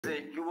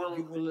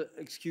You will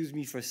excuse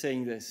me for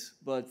saying this,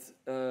 but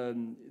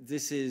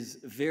this is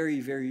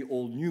very, very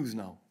old news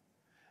now.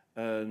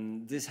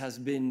 This has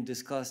been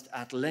discussed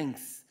at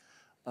length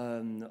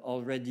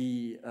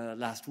already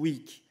last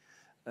week.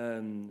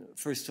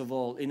 First of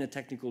all, in a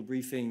technical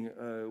briefing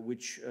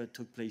which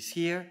took place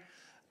here.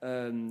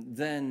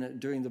 Then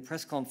during the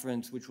press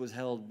conference which was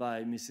held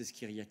by Mrs.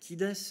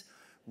 Kyriakides,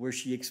 where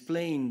she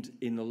explained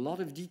in a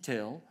lot of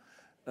detail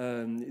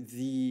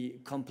the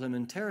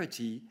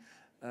complementarity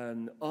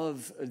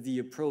of the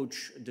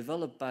approach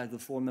developed by the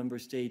 4 member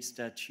states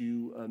that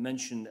you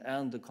mentioned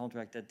and the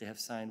contract that they have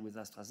signed with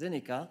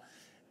AstraZeneca,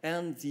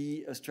 and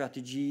the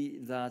strategy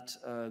that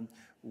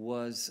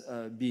was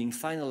being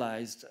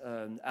finalized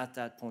at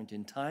that point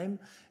in time,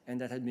 and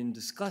that had been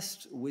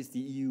discussed with the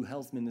EU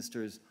health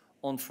ministers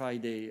on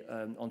Friday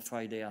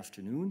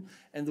afternoon,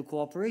 and the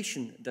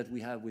cooperation that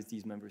we have with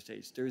these member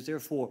states. There is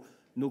therefore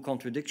no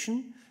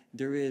contradiction.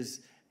 There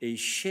is a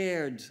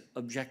shared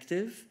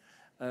objective.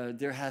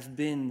 There have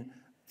been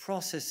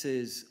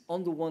processes,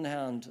 on the one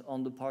hand,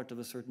 on the part of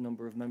a certain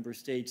number of member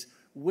states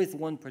with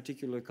one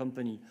particular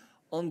company,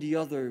 on the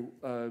other,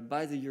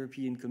 by the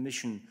European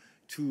Commission,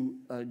 to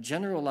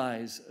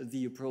generalize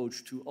the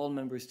approach to all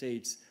member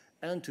states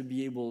and to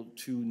be able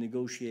to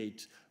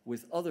negotiate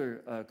with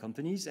other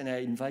companies. And I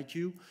invite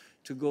you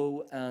to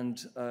go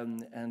and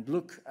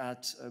look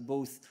at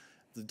both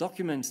the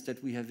documents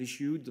that we have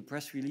issued, the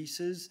press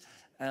releases,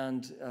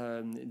 and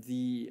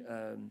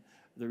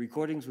the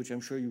recordings, which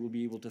I'm sure you will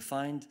be able to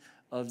find,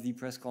 of the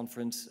press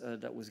conference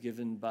that was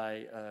given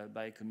by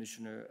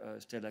Commissioner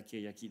Stella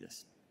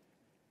Kyriakides.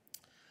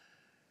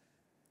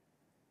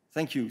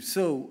 Thank you.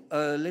 So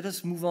let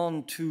us move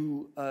on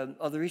to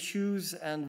other issues. And